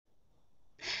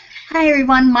Hi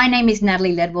everyone, my name is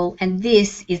Natalie Ledwell and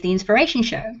this is the Inspiration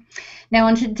Show.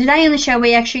 Now today on the show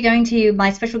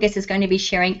my special guest is going to be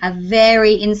sharing a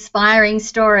very inspiring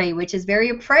story which is very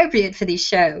appropriate for this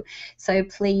show. So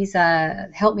please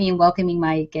help me in welcoming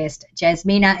my guest,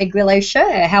 Jasmina Agrillo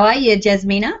Scherr. How are you,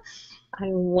 Jasmina?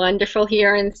 I'm wonderful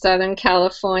here in Southern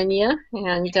California,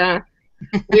 and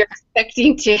we're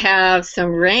expecting to have some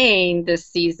rain this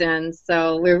season,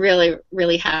 so we're really,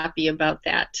 really happy about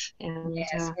that. And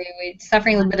Yes, we're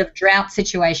suffering a little bit of drought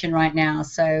situation right now,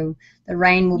 so the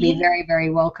rain will be yeah, very, very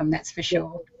welcome, that's for we're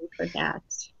sure. waiting for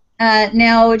that.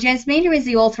 Now, Jasmina is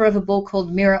the author of a book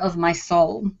called Mirror of My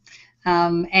Soul,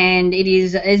 and it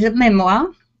is a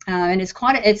memoir, and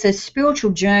it's a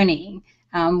spiritual journey,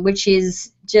 which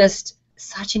is just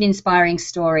such an inspiring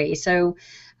story. So,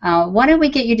 why don't we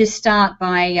get you to start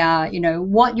by,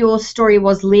 what your story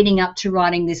was leading up to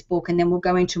writing this book, and then we'll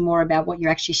go into more about what you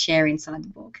actually share inside the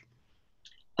book.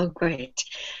 Oh, great.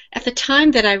 At the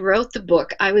time that I wrote the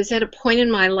book, I was at a point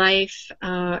in my life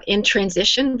in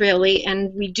transition, really,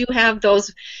 and we do have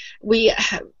those.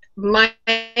 My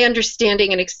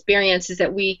understanding and experience is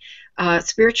that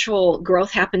spiritual growth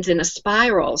happens in a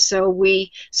spiral. So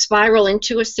we spiral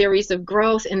into a series of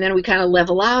growth, and then we kind of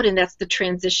level out, and that's the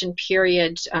transition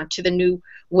period to the new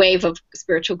wave of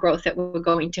spiritual growth that we're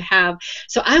going to have.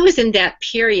 So I was in that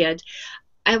period.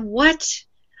 And what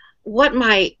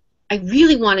I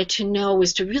really wanted to know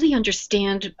was to really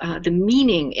understand the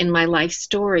meaning in my life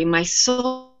story, my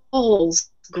soul's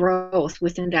growth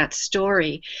within that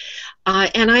story.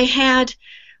 And I had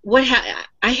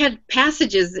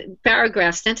passages,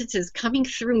 paragraphs, sentences coming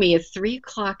through me at 3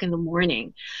 o'clock in the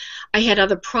morning. I had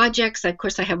other projects. Of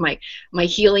course, I have my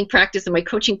healing practice and my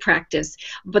coaching practice.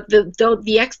 But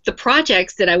the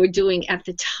projects that I was doing at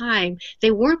the time,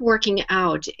 they weren't working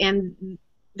out, and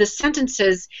the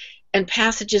sentences and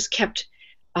passages kept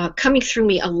coming through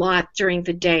me a lot during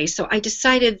the day. So I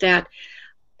decided that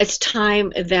it's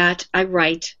time that I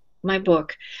write my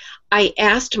book. I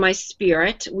asked my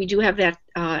spirit, we do have that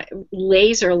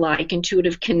laser-like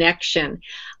intuitive connection.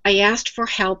 I asked for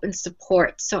help and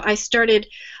support. So I started,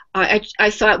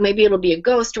 I thought maybe it'll be a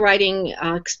ghost writing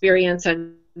experience.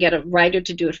 I'd get a writer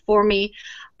to do it for me.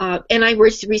 And I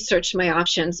researched my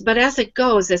options. But as it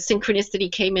goes, as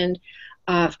synchronicity came in,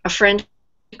 a friend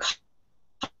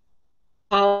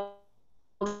called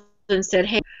and said,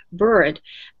 "Hey, Bird,"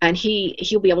 and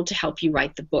he'll be able to help you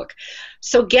write the book.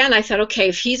 So again, I thought, okay,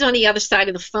 if he's on the other side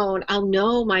of the phone, I'll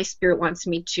know my spirit wants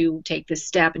me to take this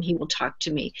step, and he will talk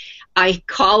to me. I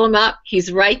call him up.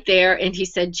 He's right there, and he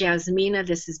said, "Jasmina,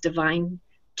 this is divine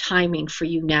timing for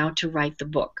you now to write the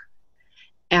book,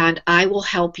 and I will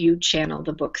help you channel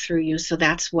the book through you." So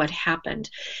that's what happened.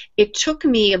 It took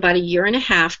me about a year and a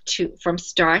half from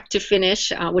start to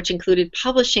finish, which included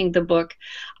publishing the book.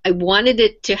 I wanted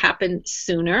it to happen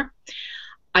sooner.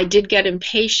 I did get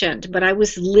impatient, but I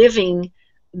was living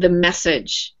the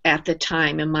message at the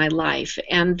time in my life,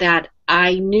 and that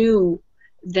I knew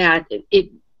that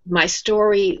my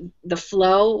story, the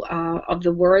flow of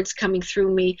the words coming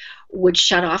through me would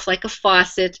shut off like a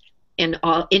faucet in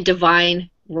divine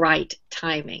right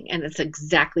timing, and that's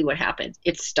exactly what happened.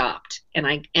 It stopped,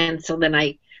 and so then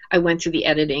I went through the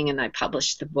editing and I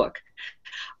published the book.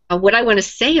 What I want to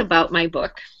say about my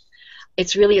book,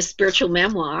 it's really a spiritual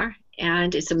memoir,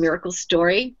 and it's a miracle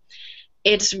story.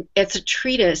 It's a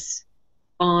treatise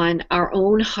on our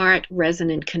own heart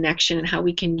resonant connection and how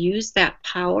we can use that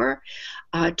power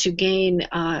to gain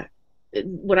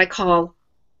what I call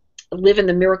live in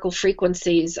the miracle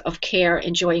frequencies of care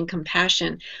and joy and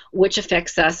compassion, which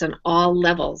affects us on all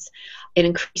levels. It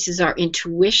increases our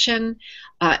intuition.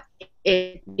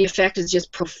 The effect is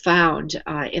just profound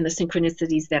in the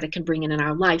synchronicities that it can bring in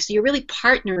our life. So you're really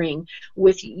partnering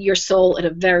with your soul at a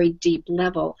very deep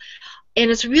level. And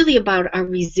it's really about our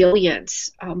resilience.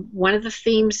 One of the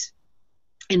themes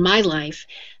in my life,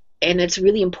 and it's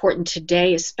really important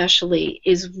today especially,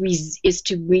 is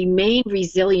to remain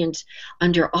resilient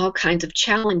under all kinds of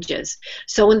challenges.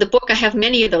 So in the book I have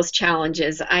many of those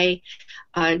challenges. I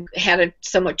had a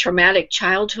somewhat traumatic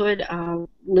childhood,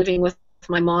 living with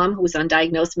my mom who was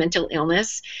undiagnosed mental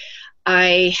illness.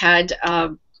 I had a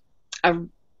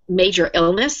major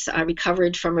illness. I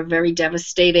recovered from a very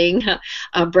devastating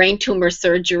brain tumor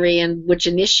surgery, and which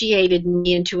initiated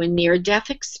me into a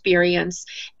near-death experience.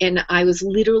 And I was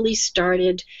literally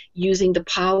started using the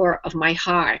power of my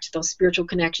heart, those spiritual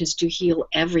connections, to heal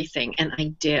everything, and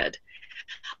I did.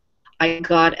 I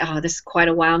got, this is quite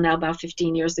a while now, about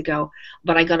 15 years ago,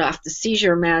 but I got off the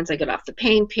seizure meds, I got off the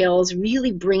pain pills,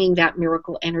 really bringing that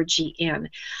miracle energy in.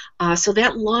 So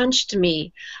that launched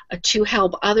me to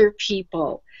help other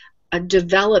people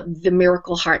develop the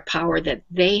miracle heart power that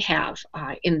they have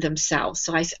in themselves.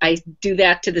 So I do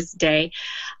that to this day.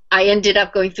 I ended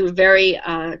up going through a very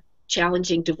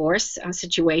challenging divorce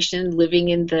situation. Living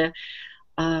in the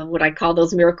what I call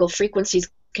those miracle frequencies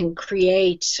can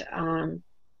create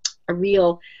a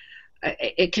real,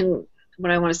 it can,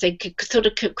 what I want to say, sort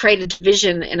of create a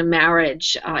division in a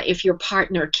marriage if your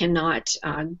partner cannot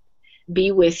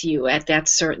be with you at that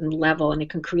certain level, and it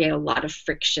can create a lot of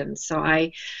friction. So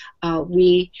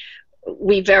we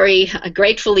very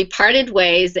gratefully parted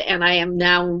ways, and I am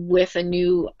now with a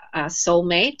new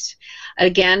soulmate.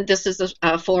 Again, this is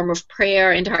a form of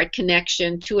prayer and heart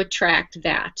connection to attract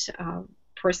that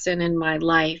person in my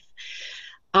life.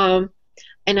 And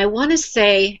I want to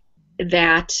say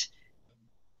that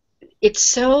it's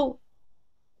so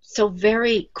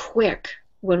very quick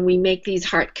when we make these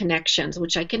heart connections,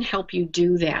 which I can help you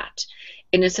do that.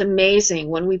 And it's amazing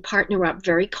when we partner up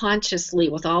very consciously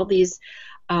with all these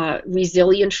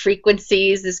resilient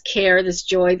frequencies, this care, this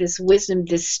joy, this wisdom,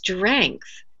 this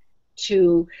strength,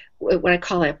 to what I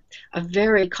call a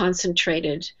very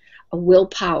concentrated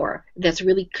willpower that's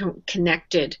really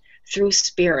connected through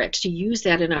spirit. To use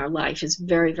that in our life is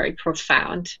very, very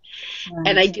profound. Right.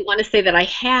 And I do want to say that I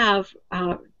have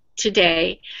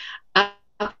today,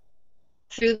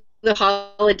 through the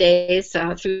holidays,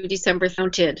 through December,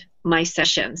 counted my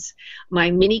sessions, my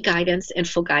mini guidance and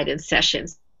full guidance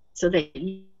sessions, so that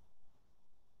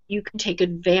you can take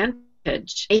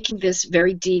advantage, making this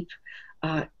very deep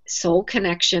soul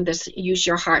connection. This use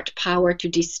your heart power to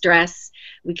de-stress.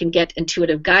 We can get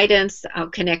intuitive guidance. I'll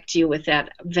connect you with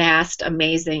that vast,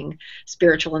 amazing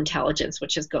spiritual intelligence,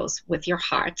 which goes with your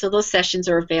heart. So those sessions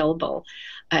are available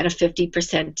at a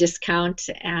 50% discount.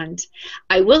 And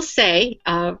I will say,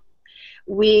 I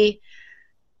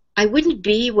wouldn't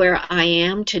be where I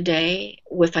am today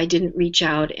if I didn't reach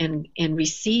out and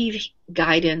receive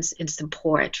guidance and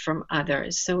support from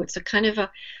others. So it's a kind of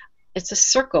it's a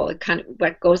circle. It kind of,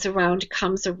 what goes around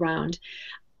comes around.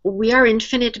 We are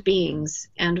infinite beings,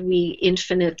 and we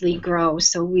infinitely grow.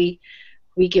 So we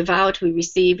give out, we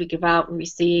receive, we give out, we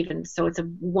receive, and so it's a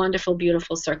wonderful,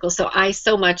 beautiful circle. So I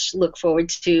so much look forward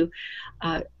to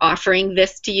offering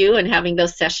this to you and having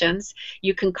those sessions.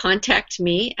 You can contact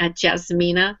me at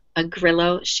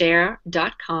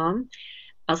JasminaAgrilloScherr.com.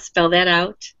 I'll spell that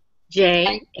out,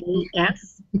 Jasmina,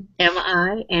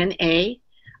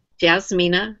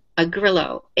 Jasmina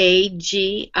Agrillo,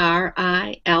 Agrillo,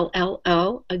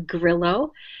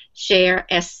 Agrillo, Scherr,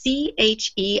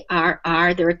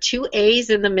 Scherr. There are two A's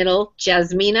in the middle,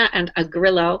 Jasmina and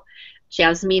Agrillo,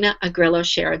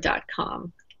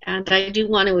 JasminaAgrilloScherr.com. And I do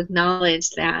want to acknowledge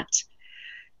that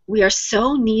we are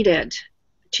so needed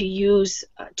to use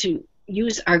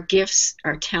our gifts,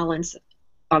 our talents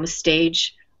on the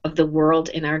stage of the world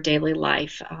in our daily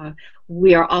life.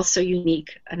 We are also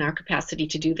unique in our capacity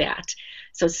to do that.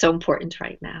 So it's so important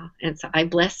right now. And so I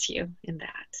bless you in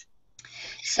that.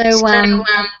 So what I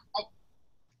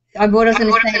was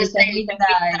going to say is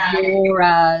that with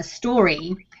your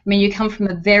story, I mean, you come from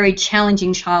a very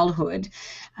challenging childhood.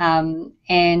 So,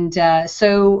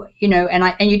 you know,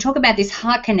 and you talk about this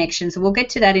heart connection, so we'll get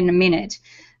to that in a minute.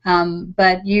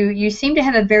 But you seem to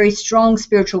have a very strong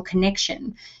spiritual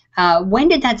connection. When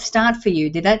did that start for you?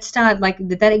 Did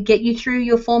that get you through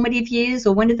your formative years,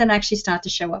 or when did that actually start to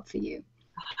show up for you?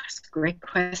 Oh, that's a great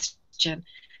question.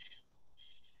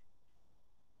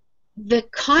 The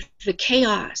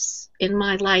chaos in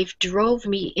my life drove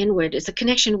me inward. It's a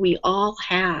connection we all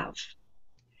have.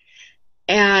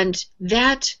 And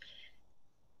that's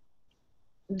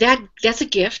a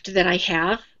gift that I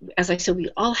have. As I said,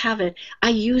 we all have it. I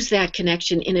use that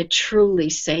connection, and it truly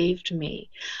saved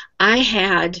me.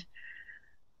 I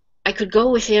could go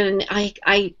within,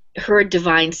 I heard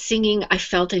divine singing. I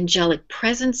felt angelic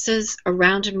presences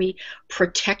around me,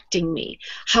 protecting me.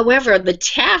 However, the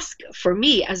task for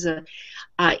me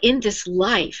in this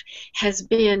life has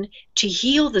been to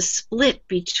heal the split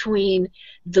between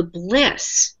the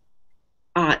bliss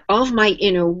of my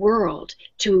inner world,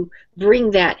 to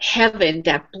bring that heaven,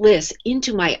 that bliss,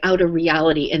 into my outer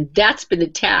reality. And that's been the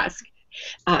task.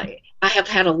 I have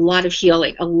had a lot of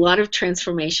healing, a lot of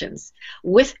transformations,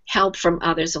 with help from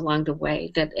others along the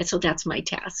way. So that's my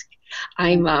task.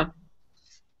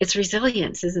 It's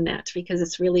resilience, isn't it?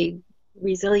 Because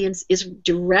resilience is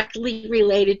directly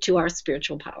related to our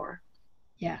spiritual power.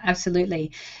 Yeah,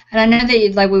 absolutely. And I know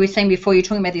that, like we were saying before, you're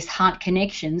talking about this heart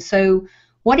connection. So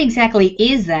what exactly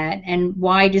is that, and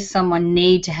why does someone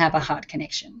need to have a heart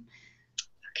connection?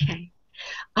 Okay.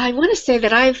 I want to say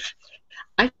that I've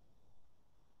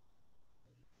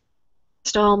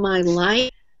all my life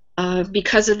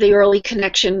because of the early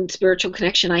connection, spiritual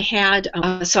connection I had.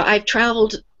 So I've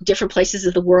traveled different places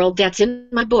of the world. That's in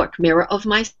my book, Mirror of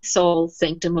My Soul,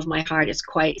 Sanctum of My Heart. It's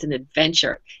quite an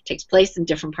adventure. It takes place in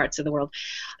different parts of the world.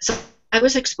 So I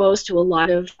was exposed to a lot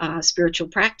of spiritual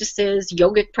practices,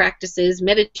 yogic practices,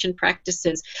 meditation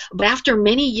practices. But after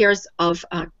many years of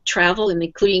travel, and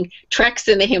including treks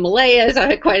in the Himalayas,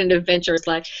 I had quite an adventurous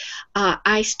life,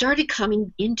 I started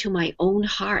coming into my own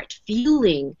heart,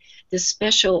 feeling this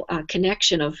special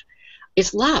connection of,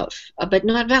 it's love, but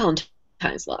not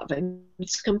Valentine's love. And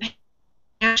it's compassion,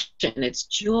 it's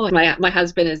joy. My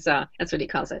husband is, that's what he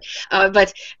calls it.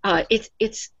 But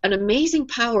it's an amazing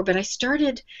power. But I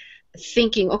started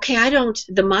thinking, okay,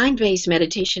 the mind-based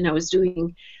meditation I was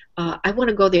doing, I want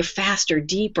to go there faster,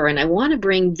 deeper, and I want to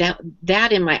bring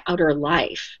that in my outer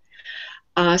life.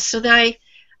 So that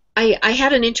I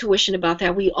had an intuition about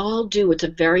that. We all do. It's a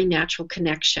very natural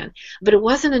connection. But it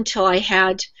wasn't until I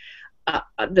had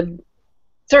the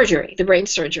surgery, the brain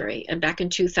surgery, and back in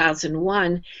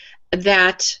 2001,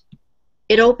 that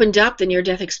it opened up, the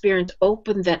near-death experience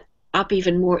opened that up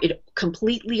even more. It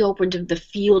completely opened the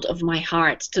field of my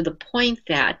heart to the point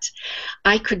that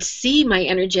I could see my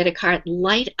energetic heart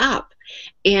light up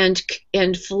and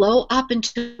flow up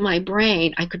into my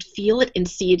brain. I could feel it and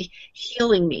see it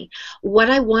healing me. What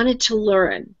I wanted to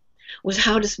learn was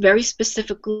how to very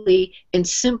specifically and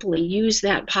simply use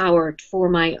that power for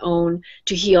my own,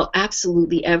 to heal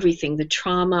absolutely everything, the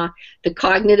trauma, the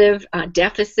cognitive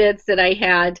deficits that I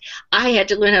had. I had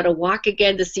to learn how to walk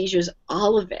again, the seizures,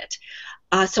 all of it.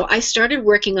 So I started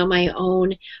working on my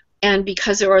own, and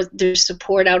because there's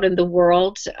support out in the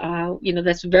world,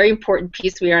 that's a very important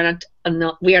piece. We are not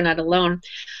alone.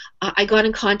 I got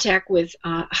in contact with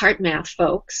heart math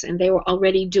folks, and they were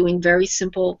already doing very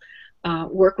simple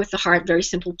work with the heart, very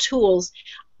simple tools.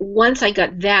 Once I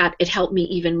got that, it helped me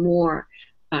even more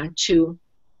to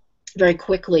very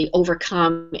quickly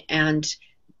overcome and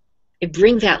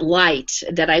bring that light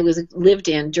that I lived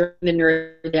in during the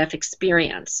near-death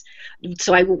experience.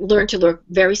 So I learned to work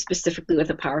very specifically with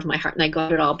the power of my heart, and I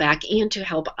got it all back, and to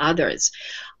help others.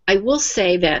 I will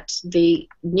say that the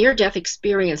near-death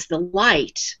experience, the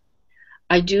light,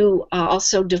 I do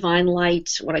also divine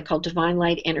light, what I call divine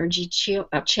light energy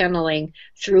channeling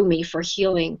through me for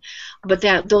healing. But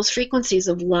those frequencies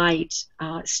of light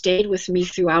stayed with me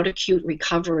throughout acute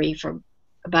recovery from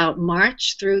about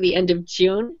March through the end of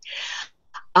June.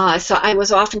 So I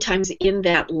was oftentimes in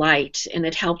that light, and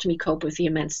it helped me cope with the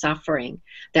immense suffering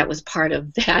that was part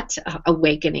of that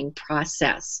awakening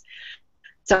process.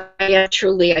 So I am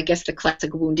truly, I guess, the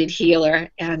classic wounded healer.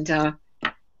 And,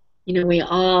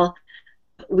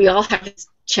 we all have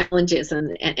challenges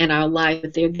in our life,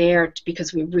 but they're there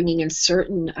because we're bringing in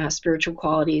certain spiritual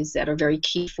qualities that are very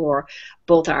key for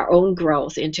both our own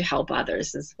growth and to help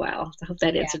others as well. I hope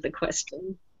that answered the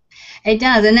question. It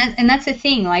does, and that's the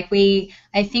thing. Like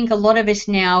I think a lot of us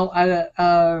now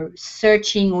are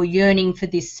searching or yearning for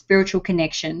this spiritual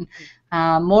connection.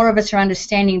 More of us are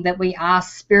understanding that we are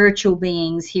spiritual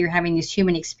beings here having this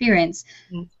human experience,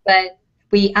 but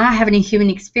we are having a human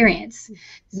experience.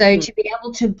 So to be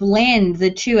able to blend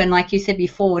the two, and like you said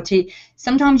before,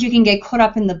 sometimes you can get caught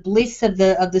up in the bliss of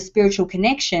the spiritual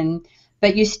connection,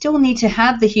 but you still need to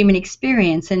have the human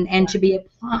experience and to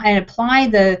apply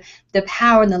the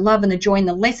power and the love and the joy and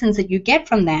the lessons that you get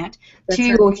from that to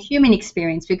your human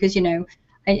experience. Because,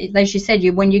 as you said,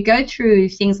 when you go through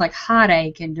things like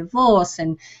heartache and divorce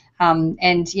and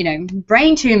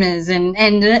brain tumors and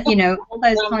all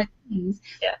those kind of things,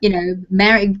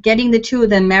 getting the two of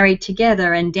them married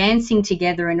together and dancing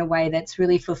together in a way that's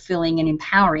really fulfilling and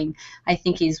empowering, I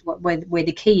think is where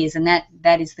the key is, and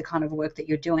that is the kind of work that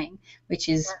you're doing, which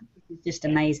is just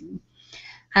amazing.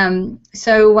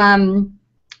 So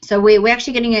we're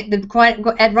actually getting right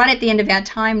at the end of our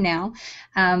time now,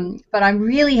 but I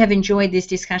really have enjoyed this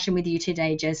discussion with you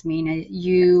today, Jasmina.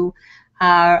 You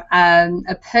are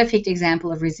a perfect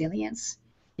example of resilience.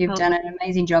 You've done an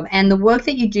amazing job, and the work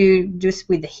that you do just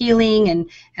with the healing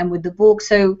and with the book.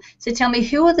 So tell me,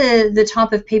 who are the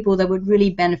type of people that would really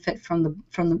benefit from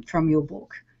your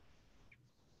book?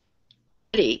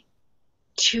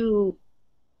 To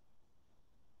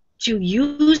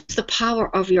use the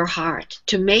power of your heart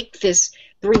to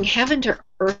bring heaven to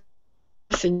earth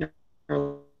in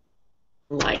your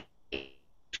life.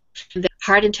 The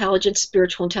heart intelligence,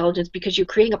 spiritual intelligence, because you're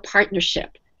creating a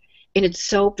partnership, and it's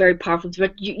so very powerful.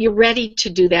 But you're ready to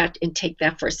do that and take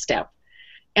that first step.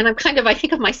 And I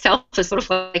think of myself as sort of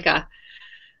like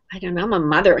I'm a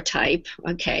mother type,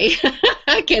 okay?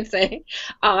 I can't say.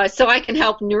 So I can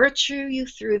help nurture you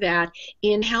through that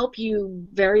and help you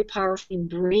very powerfully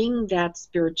bring that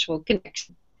spiritual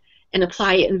connection and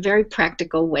apply it in very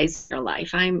practical ways in your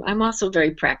life. I'm also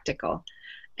very practical.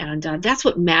 And that's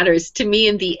what matters to me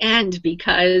in the end,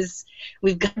 because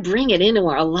we've got to bring it into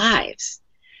our lives.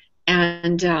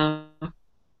 And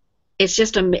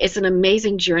it's an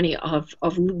amazing journey of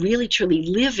really truly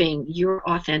living your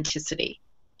authenticity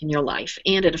in your life,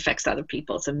 and it affects other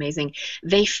people. It's amazing.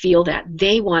 They feel that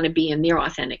they want to be in their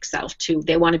authentic self too.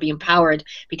 They want to be empowered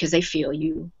because they feel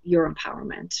your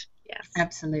empowerment. Yes.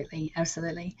 Absolutely,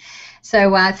 absolutely.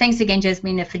 So thanks again,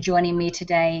 Jasmina, for joining me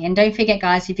today. And don't forget,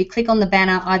 guys, if you click on the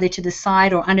banner either to the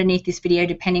side or underneath this video,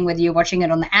 depending whether you're watching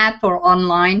it on the app or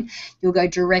online, you'll go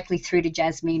directly through to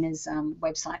Jasmina's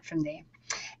website from there.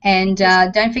 And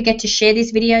don't forget to share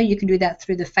this video. You can do that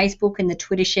through the Facebook and the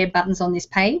Twitter share buttons on this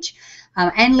page.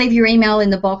 And leave your email in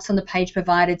the box on the page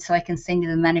provided so I can send you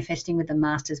the Manifesting with the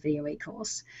Masters video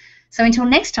e-course. So until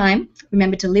next time,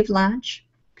 remember to live large,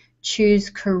 choose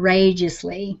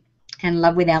courageously, and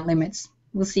love without limits.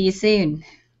 We'll see you soon.